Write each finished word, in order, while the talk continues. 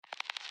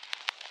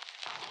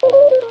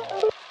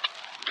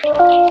Hey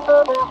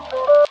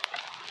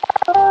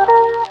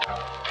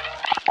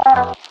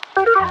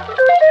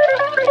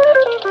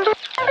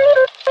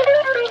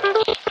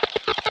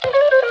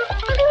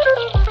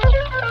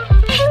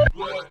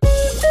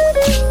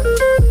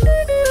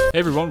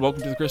everyone,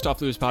 welcome to the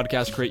Kristof Lewis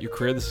podcast, Create Your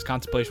Career. This is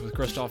Contemplation with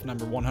Kristof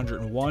number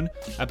 101,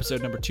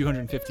 episode number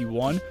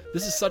 251.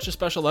 This is such a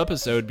special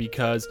episode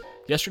because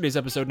yesterday's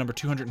episode number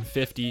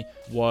 250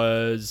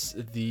 was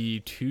the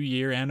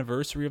 2-year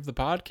anniversary of the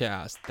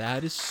podcast.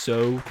 That is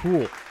so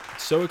cool.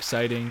 It's so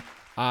exciting.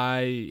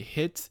 I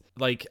hit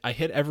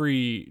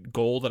every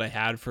goal that I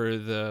had for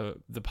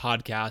the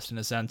podcast in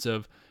a sense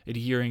of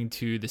adhering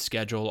to the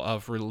schedule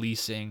of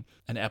releasing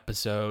an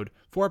episode,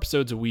 4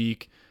 episodes a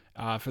week.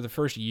 For the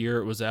first year,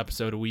 it was an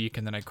episode a week,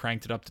 and then I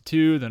cranked it up to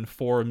 2, then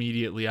 4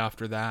 immediately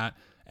after that,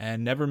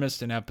 and never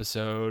missed an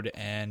episode,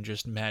 and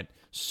just met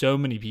so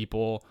many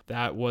people.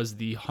 That was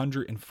the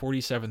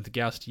 147th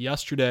guest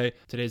yesterday.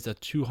 Today's the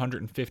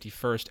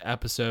 251st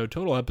episode.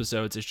 Total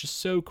episodes. It's just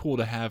so cool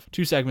to have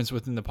 2 segments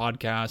within the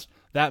podcast,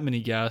 that many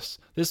guests,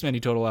 this many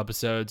total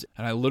episodes,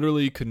 and I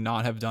literally could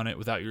not have done it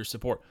without your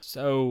support.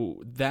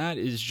 So that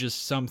is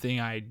just something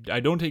I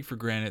don't take for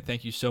granted.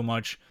 Thank you so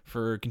much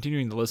for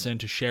continuing to listen,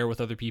 to share with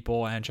other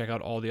people, and check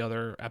out all the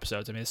other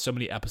episodes. I mean, it's so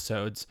many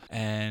episodes,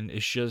 and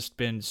it's just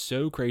been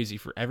so crazy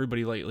for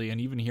everybody lately. And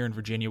even here in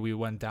Virginia, we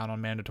went down on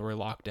mandatory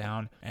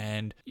lockdown,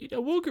 and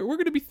we're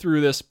going to be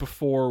through this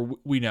before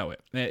we know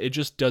it. It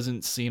just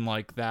doesn't seem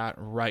like that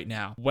right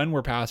now. When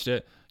we're past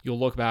it, you'll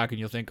look back and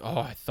you'll think, oh,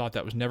 I thought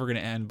that was never going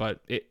to end,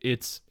 but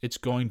it's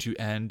going to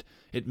end.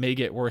 It may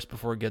get worse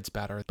before it gets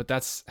better, but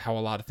that's how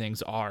a lot of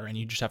things are, and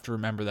you just have to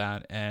remember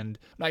that. And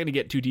I'm not going to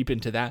get too deep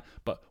into that,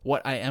 but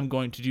what I am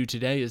going to do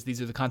today is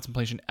these are the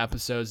Contemplation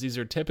episodes. These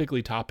are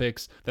typically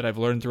topics that I've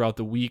learned throughout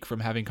the week from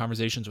having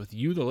conversations with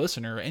you, the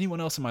listener, or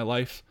anyone else in my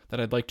life that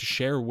I'd like to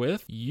share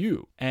with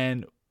you.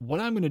 And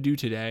what I'm going to do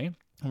today,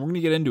 and we're going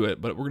to get into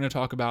it, but we're going to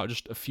talk about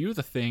just a few of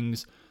the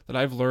things that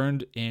I've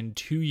learned in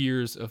 2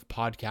 years of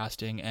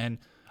podcasting. And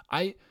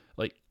I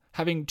like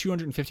having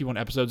 251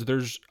 episodes.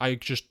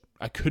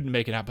 I couldn't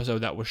make an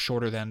episode that was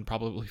shorter than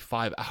probably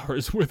 5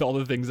 hours with all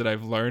the things that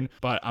I've learned,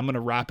 but I'm going to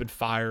rapid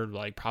fire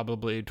like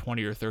probably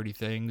 20 or 30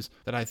 things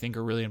that I think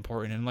are really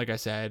important. And like I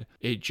said,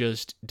 it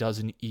just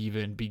doesn't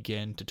even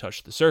begin to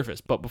touch the surface.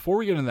 But before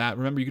we get into that,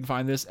 remember you can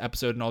find this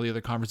episode and all the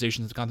other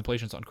conversations and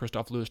contemplations on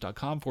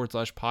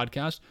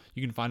kristoflewis.com/podcast.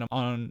 You can find them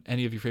on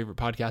any of your favorite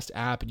podcast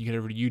app, and you can head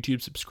over to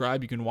YouTube,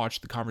 subscribe. You can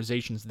watch the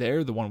conversations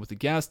there, the one with the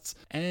guests,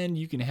 and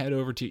you can head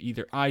over to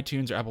either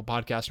iTunes or Apple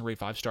Podcasts and rate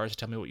 5 stars to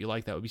tell me what you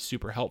like. That would be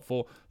super helpful.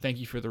 Thank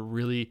you for the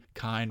really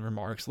kind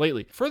remarks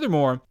lately.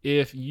 Furthermore,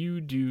 if you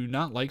do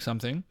not like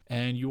something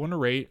and you want to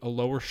rate a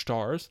lower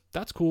stars,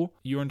 that's cool.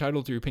 You're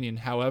entitled to your opinion.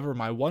 However,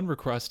 my one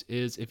request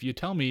is if you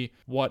tell me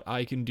what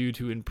I can do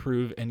to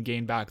improve and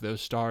gain back those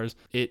stars.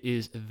 It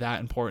is that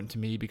important to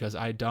me because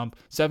I dump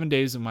 7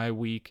 days of my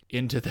week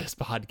into this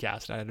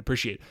podcast. I'd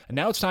appreciate it. And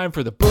now it's time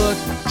for the book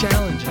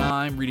challenge.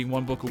 I'm reading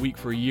 1 book a week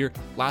for a year.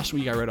 Last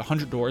week I read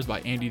 100 Doors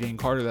by Andy Dane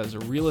Carter. That is a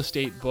real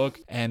estate book.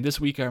 And this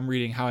week I'm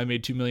reading How I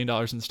Made $2 Million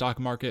in the Stock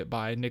Market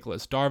by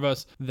Nicholas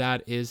Darvas.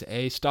 That is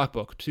a stock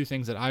book. 2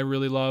 things that I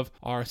really love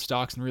are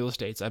stocks and real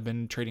estates. I've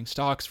been trading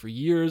stocks for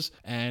years,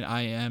 and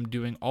I am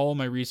doing all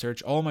my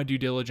research, all my due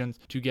diligence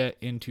to get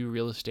into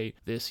real estate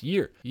this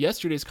year.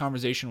 Yesterday's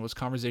conversation was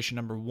conversation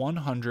number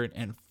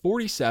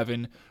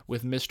 147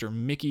 with Mr.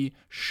 Mickey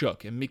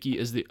Shook. And Mickey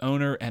is the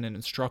owner and an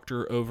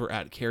instructor over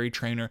at Carry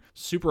Trainer.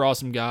 Super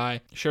awesome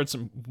guy. Shared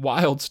some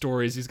wild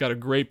stories. He's got a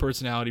great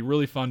personality,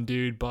 really fun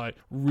dude, but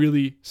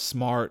really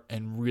smart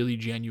and really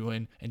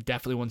genuine, and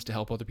definitely wants to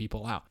help other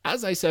people out.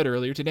 As I said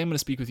earlier, today I'm going to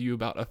speak with you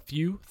about a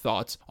few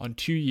thoughts on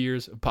 2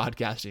 years of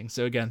podcasting.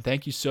 So again,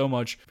 thank you so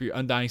much for your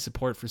undying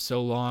support for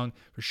so long,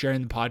 for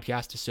sharing the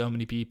podcast to so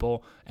many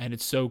people, and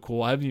it's so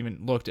cool. I haven't even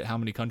looked at how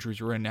many countries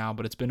we're in now,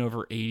 but it's been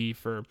over 80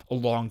 for a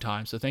long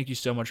time. So thank you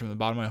so much from the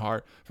bottom of my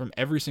heart, from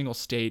every single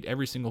state,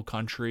 every single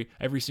country,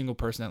 every single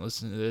person that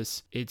listens to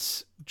this.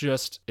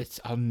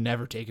 I'll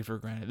never take it for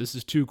granted. This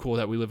is too cool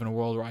that we live in a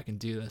world where I can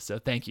do this. So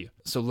thank you.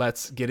 So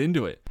let's get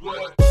into it.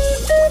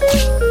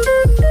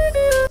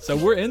 So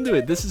we're into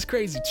it. This is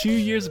crazy. 2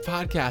 years of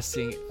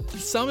podcasting.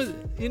 Some of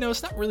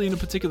it's not really in a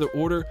particular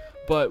order,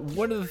 but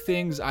one of the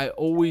things I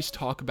always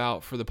talk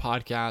about for the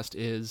podcast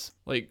is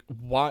like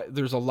why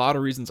there's a lot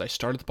of reasons I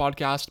started the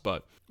podcast,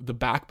 but the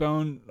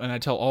backbone, and I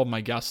tell all of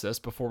my guests this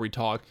before we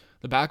talk,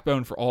 the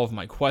backbone for all of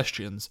my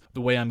questions,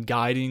 the way I'm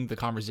guiding the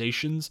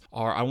conversations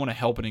are I want to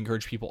help and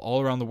encourage people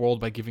all around the world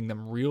by giving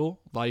them real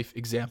life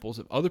examples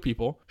of other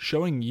people,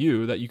 showing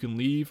you that you can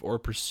leave or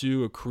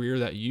pursue a career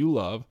that you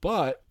love,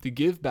 but to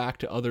give back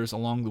to others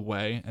along the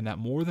way, and that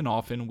more than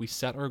often we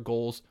set our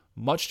goals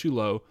much too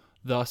low,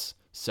 thus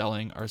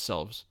selling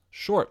ourselves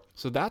short.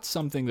 So that's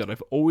something that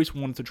I've always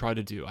wanted to try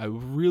to do. I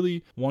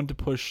really want to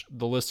push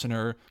the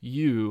listener,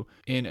 you,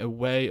 in a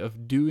way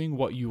of doing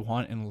what you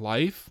want in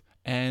life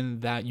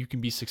and that you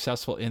can be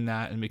successful in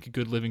that and make a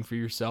good living for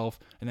yourself,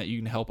 and that you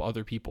can help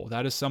other people.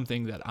 That is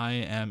something that I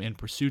am in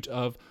pursuit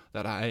of,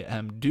 that I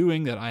am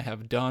doing, that I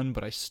have done,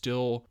 but I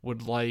still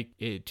would like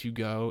it to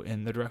go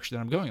in the direction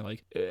that I'm going.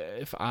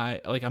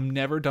 I'm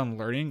never done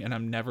learning and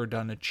I'm never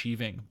done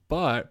achieving,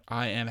 but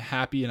I am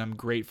happy and I'm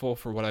grateful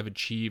for what I've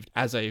achieved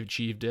as I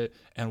achieved it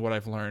and what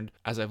I've learned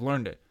as I've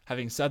learned it.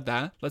 Having said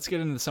that, let's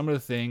get into some of the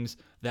things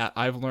that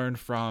I've learned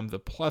from the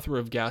plethora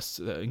of guests,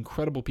 the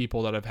incredible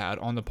people that I've had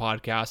on the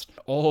podcast,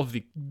 all of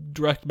the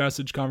direct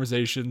message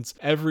conversations,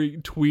 every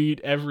tweet,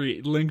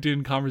 every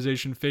LinkedIn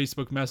conversation,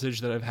 Facebook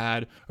message that I've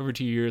had over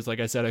 2 years.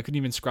 Like I said, I couldn't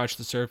even scratch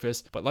the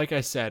surface. But like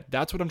I said,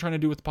 that's what I'm trying to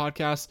do with the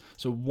podcast.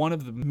 So one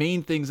of the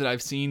main things that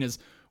I've seen is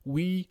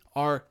we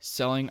are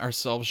selling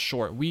ourselves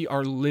short. We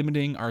are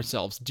limiting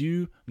ourselves.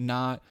 Do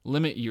not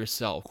limit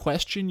yourself.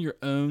 Question your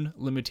own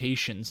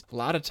limitations. A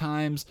lot of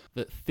times,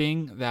 the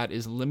thing that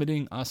is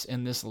limiting us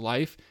in this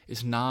life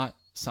is not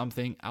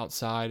something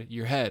outside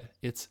your head.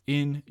 It's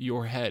in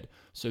your head.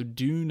 So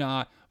do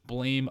not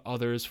blame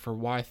others for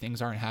why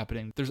things aren't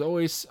happening. There's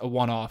always a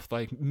one-off,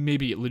 like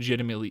maybe it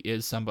legitimately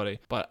is somebody,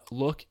 but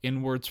look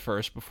inwards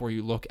first before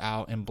you look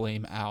out and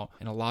blame out.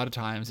 And a lot of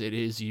times it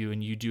is you,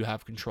 and you do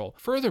have control.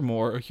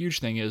 Furthermore, a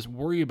huge thing is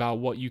worry about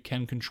what you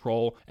can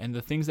control, and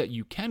the things that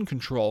you can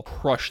control,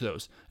 crush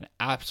those and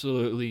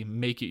absolutely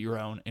make it your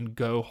own and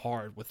go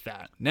hard with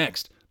that.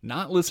 Next,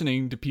 not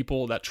listening to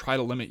people that try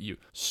to limit you.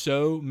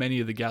 So many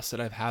of the guests that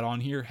I've had on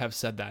here have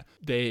said that.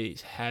 They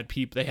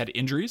had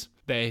injuries.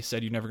 They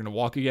said you're never going to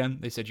walk again.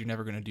 They said you're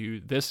never going to do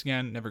this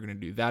again, never going to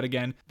do that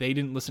again. They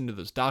didn't listen to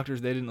those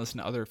doctors. They didn't listen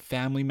to other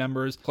family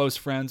members, close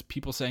friends,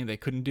 people saying they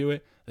couldn't do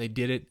it. They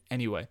did it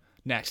anyway.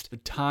 Next, the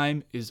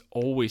time is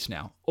always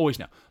now. Always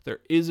now. There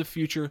is a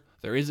future.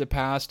 There is a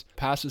past.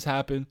 Past has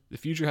happened. The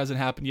future hasn't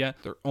happened yet.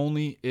 There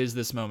only is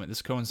this moment.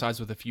 This coincides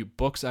with a few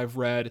books I've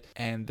read,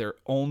 and there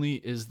only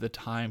is the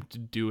time to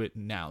do it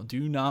now.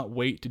 Do not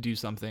wait to do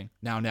something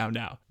now.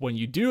 When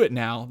you do it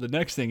now, the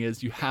next thing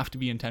is you have to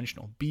be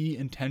intentional. Be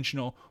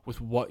intentional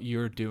with what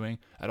you're doing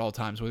at all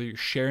times, whether you're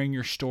sharing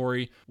your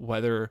story,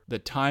 whether the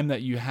time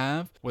that you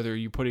have, whether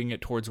you're putting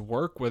it towards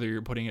work, whether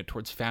you're putting it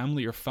towards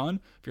family or fun.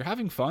 If you're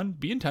having fun,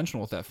 be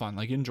intentional with that fun.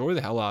 Like, enjoy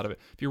the hell out of it.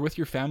 If you're with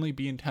your family,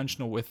 be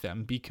intentional with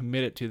them. Be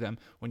committed to them.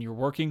 When you're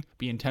working,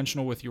 be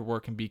intentional with your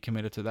work and be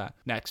committed to that.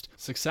 Next,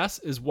 success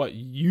is what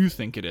you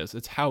think it is.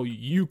 It's how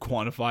you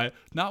quantify it,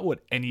 not what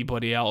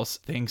anybody else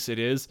thinks it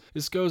is.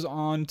 This goes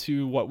on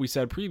to what we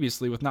said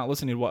previously with not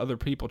listening to what other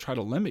people try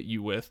to limit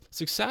you with.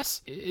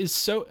 Success is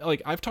so,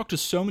 I've talked to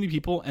so many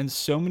people, and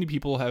so many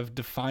people have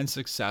defined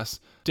success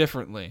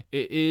differently.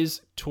 It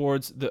is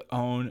towards the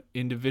own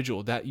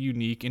individual, that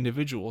unique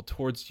individual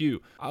towards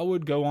you. I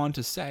would go on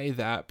to say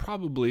that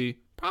probably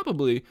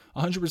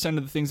 100%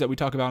 of the things that we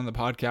talk about on the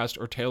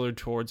podcast are tailored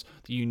towards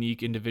the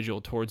unique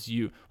individual, towards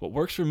you. What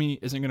works for me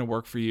isn't going to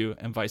work for you,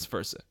 and vice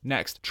versa.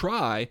 Next,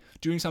 try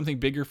doing something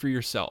bigger for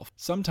yourself.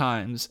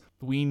 Sometimes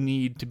we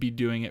need to be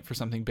doing it for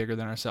something bigger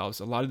than ourselves.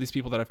 A lot of these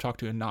people that I've talked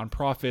to in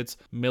nonprofits,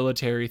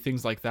 military,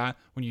 things like that,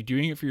 when you're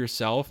doing it for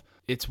yourself,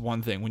 it's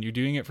one thing. When you're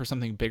doing it for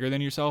something bigger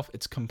than yourself,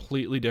 it's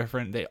completely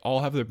different. They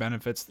all have their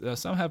benefits.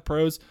 Some have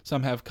pros,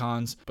 some have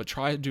cons, but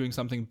try doing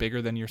something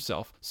bigger than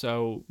yourself.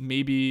 So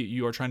maybe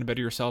you are trying to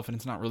better yourself and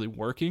it's not really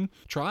working.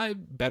 Try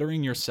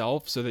bettering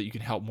yourself so that you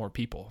can help more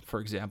people, for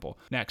example.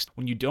 Next,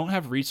 when you don't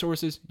have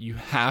resources, you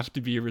have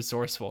to be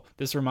resourceful.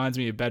 This reminds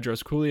me of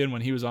Bedros Keuilian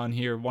when he was on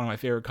here, one of my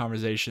favorite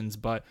conversations,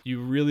 but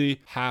you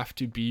really have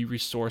to be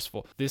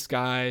resourceful. This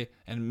guy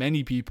and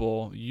many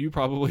people, you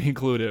probably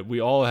included, we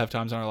all have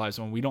times in our lives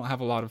when we don't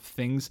have a lot of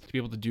things to be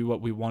able to do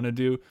what we want to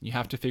do. You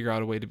have to figure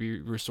out a way to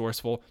be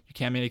resourceful. You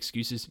can't make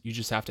excuses. You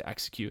just have to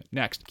execute.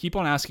 Next, keep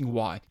on asking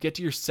why. Get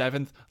to your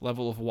 7th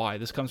level of why.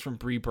 This comes from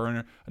Bree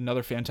Berner,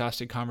 another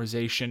fantastic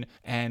conversation.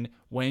 And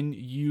when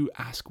you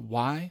ask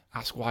why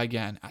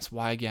again, ask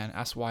why again,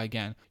 ask why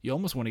again. You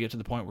almost want to get to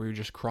the point where you're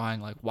just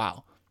crying like,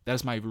 wow, that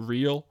is my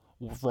real,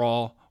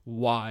 raw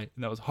why.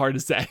 And that was hard to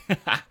say.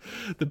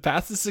 The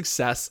path to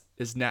success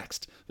is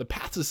next. The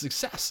path to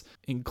success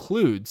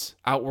includes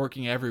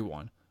outworking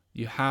everyone.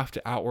 You have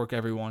to outwork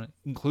everyone,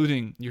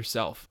 including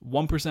yourself.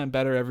 1%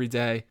 better every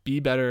day. Be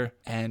better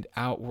and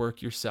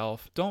outwork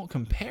yourself. Don't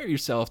compare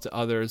yourself to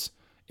others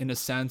in a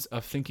sense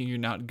of thinking you're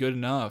not good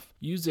enough.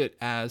 Use it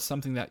as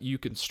something that you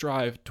can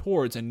strive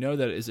towards and know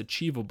that it is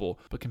achievable,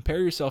 but compare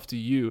yourself to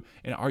you,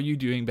 and are you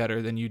doing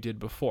better than you did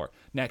before?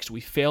 Next,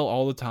 we fail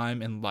all the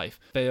time in life.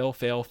 Fail.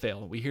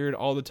 We hear it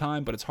all the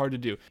time, but it's hard to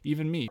do.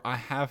 Even me, I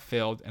have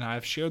failed, and I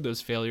have shared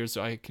those failures,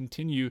 so I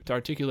continue to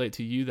articulate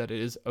to you that it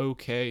is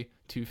okay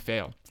to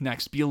fail.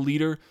 Next, be a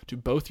leader to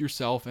both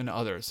yourself and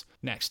others.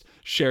 Next,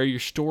 share your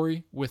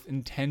story with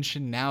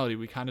intentionality.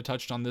 We kind of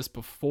touched on this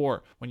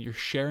before. When you're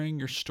sharing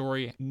your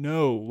story,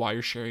 know why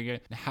you're sharing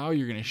it and how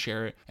you're going to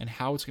share it and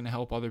how it's going to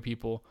help other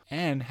people.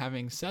 And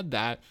having said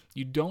that,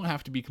 you don't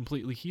have to be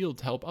completely healed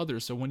to help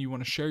others. So when you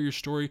want to share your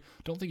story,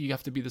 don't think you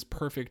have to be this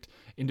perfect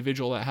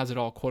individual that has it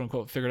all quote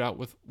unquote figured out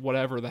with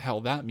whatever the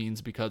hell that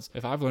means. Because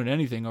if I've learned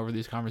anything over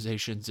these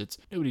conversations, it's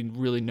nobody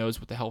really knows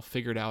what the hell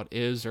figured out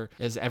is or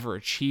has ever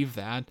achieved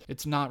that.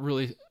 It's not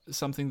really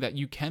something that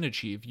you can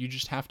achieve. You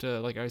just have to,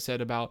 like I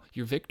said about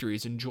your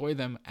victories, enjoy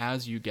them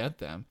as you get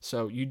them.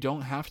 So you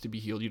don't have to be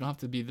healed. You don't have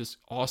to be this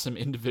awesome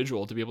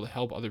individual to be able to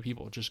help other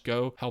people. Just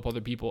go help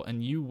other people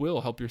and you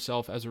will help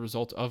yourself as a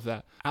result of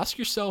that. Ask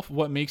yourself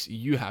what makes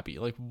you happy.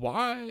 Like,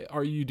 why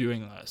are you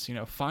doing this?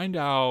 Find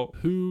out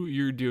who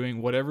you're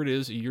doing whatever it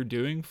is you're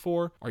doing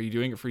for. Are you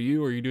doing it for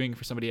you or are you doing it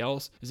for somebody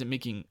else? Is it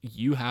making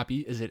you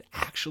happy? Is it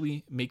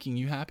actually making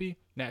you happy?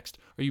 Next,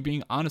 are you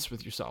being honest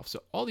with yourself?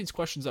 So all these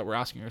questions that we're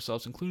asking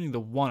ourselves, including the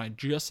one I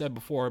just said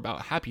before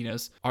about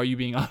happiness, are you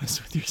being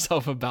honest with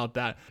yourself about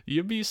that?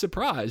 You'd be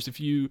surprised if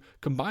you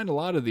combine a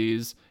lot of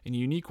these in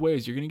unique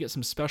ways. You're going to get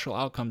some special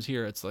outcomes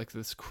here. It's like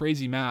this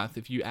crazy math.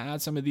 If you add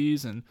some of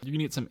these, and you're going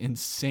to get some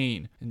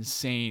insane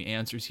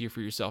answers here for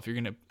yourself. You're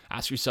going to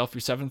ask yourself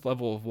your 7th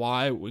level of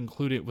why,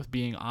 include it with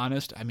being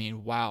honest. I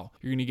mean, wow,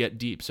 you're going to get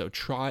deep. So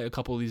try a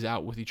couple of these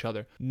out with each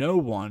other. No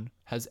one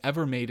has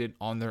ever made it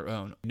on their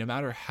own. No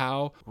matter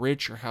how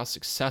rich or how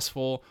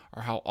successful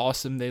or how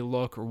awesome they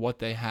look or what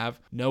they have,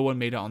 no one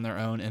made it on their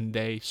own and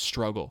they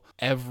struggle.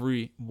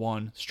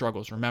 Everyone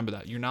struggles. Remember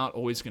that. You're not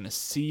always going to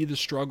see the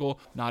struggle.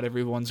 Not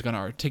everyone's going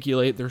to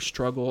articulate their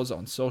struggles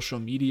on social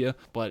media,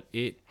 but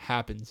it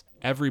happens.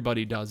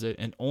 Everybody does it,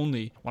 and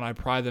only when I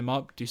pry them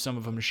up do some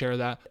of them share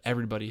that.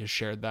 Everybody has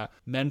shared that.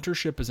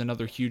 Mentorship is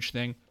another huge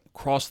thing.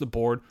 Across the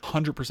board,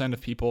 100%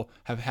 of people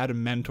have had a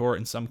mentor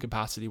in some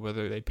capacity,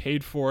 whether they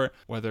paid for it,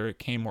 whether it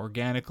came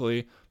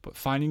organically. But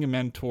finding a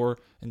mentor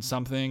in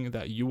something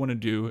that you want to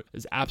do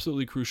is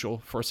absolutely crucial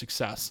for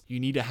success. You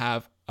need to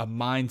have a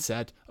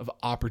mindset of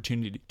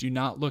opportunity. Do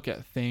not look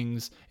at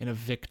things in a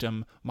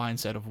victim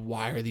mindset of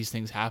why are these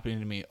things happening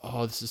to me?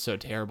 Oh, this is so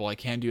terrible. I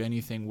can't do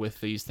anything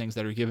with these things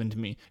that are given to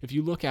me. If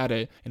you look at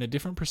it in a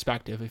different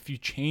perspective, if you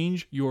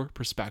change your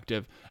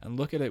perspective and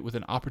look at it with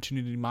an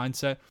opportunity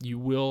mindset, you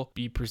will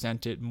be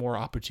presented more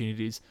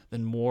opportunities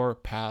than more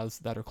paths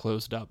that are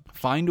closed up.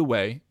 Find a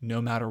way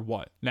no matter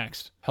what.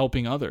 Next,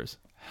 helping others.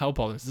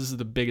 Help others. This is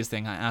the biggest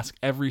thing I ask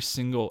every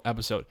single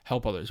episode.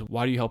 Help others.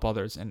 Why do you help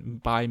others?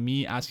 And by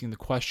me asking the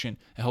question,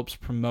 it helps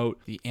promote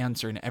the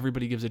answer, and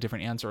everybody gives a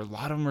different answer. A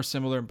lot of them are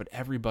similar, but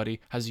everybody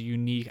has a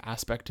unique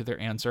aspect to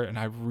their answer. And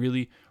I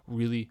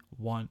really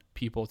want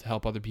people to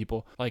help other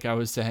people. Like I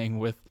was saying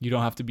with, you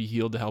don't have to be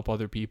healed to help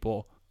other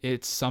people.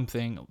 It's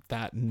something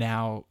that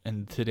now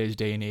in today's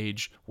day and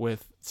age,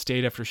 with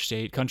state after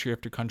state, country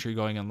after country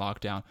going in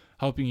lockdown,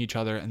 helping each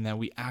other, and then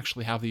we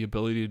actually have the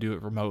ability to do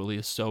it remotely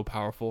is so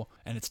powerful.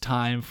 And it's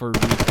time for a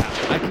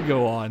recap. I could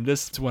go on.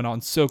 This went on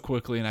so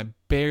quickly, and I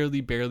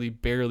barely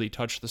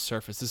touched the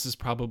surface. This is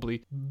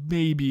probably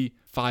maybe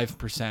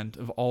 5%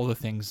 of all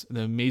the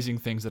amazing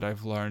things that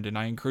I've learned. And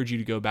I encourage you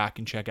to go back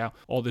and check out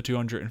all the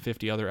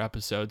 250 other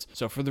episodes.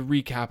 So for the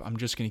recap, I'm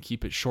just going to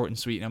keep it short and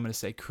sweet. And I'm going to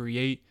say,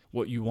 create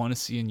what you want to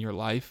see in your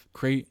life,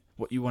 create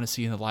what you want to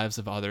see in the lives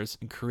of others,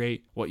 and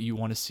create what you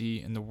want to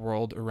see in the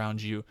world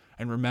around you.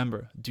 And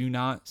remember, do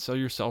not sell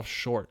yourself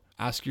short.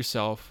 Ask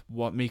yourself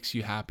what makes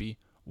you happy.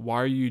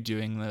 Why are you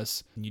doing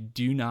this? And you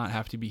do not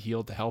have to be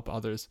healed to help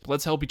others. But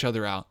let's help each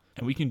other out,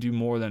 and we can do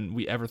more than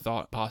we ever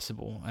thought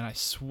possible. And I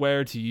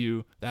swear to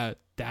you that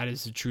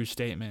is a true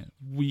statement.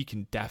 We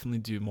can definitely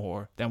do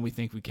more than we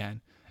think we can.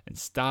 And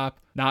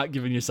stop not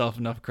giving yourself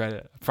enough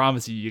credit. I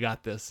promise you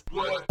got this.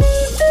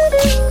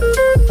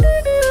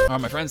 All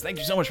right, my friends, thank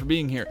you so much for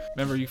being here.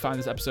 Remember, you can find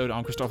this episode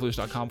on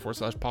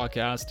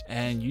kristoflewis.com/podcast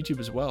and YouTube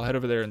as well. Head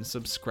over there and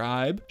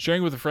subscribe.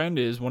 Sharing with a friend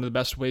is one of the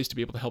best ways to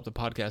be able to help the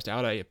podcast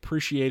out. I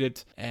appreciate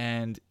it.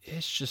 And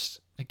it's just,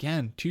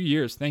 again, 2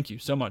 years. Thank you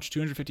so much.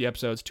 250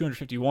 episodes,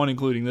 251,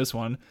 including this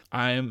one.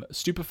 I'm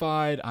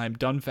stupefied. I'm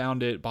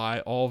dumbfounded by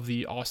all of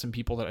the awesome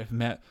people that I've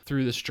met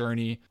through this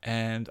journey,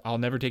 and I'll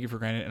never take it for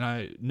granted. And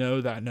I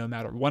know that no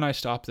matter when I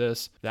stop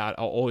this, that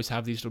I'll always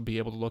have these to be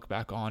able to look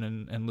back on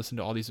and listen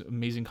to all these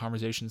amazing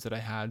conversations that I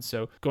had.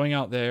 So going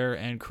out there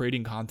and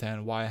creating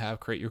content, why I have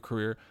Create Your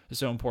Career, is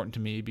so important to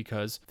me,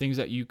 because things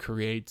that you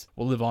create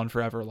will live on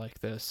forever like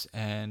this.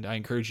 And I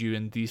encourage you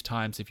in these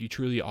times, if you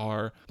truly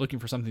are looking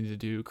for something to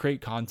do,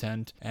 create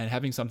content. And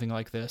having something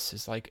like this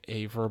is like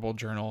a verbal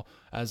journal,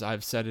 as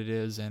I've said it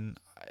is, and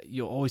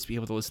you'll always be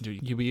able to listen to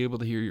it. You'll be able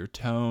to hear your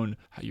tone,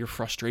 your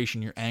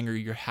frustration, your anger,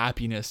 your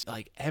happiness,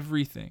 like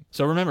everything.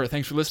 So remember,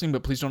 thanks for listening,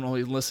 but please don't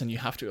only listen. You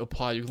have to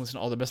apply. You can listen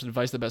to all the best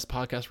advice, the best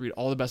podcasts, read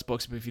all the best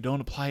books, but if you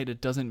don't apply it,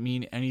 it doesn't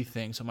mean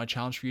anything. So my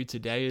challenge for you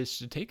today is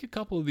to take a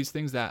couple of these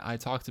things that I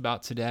talked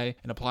about today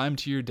and apply them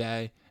to your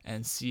day,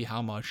 and see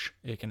how much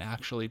it can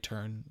actually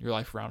turn your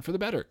life around for the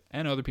better,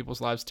 and other people's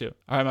lives too.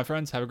 All right, my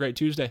friends, have a great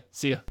Tuesday.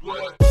 See ya.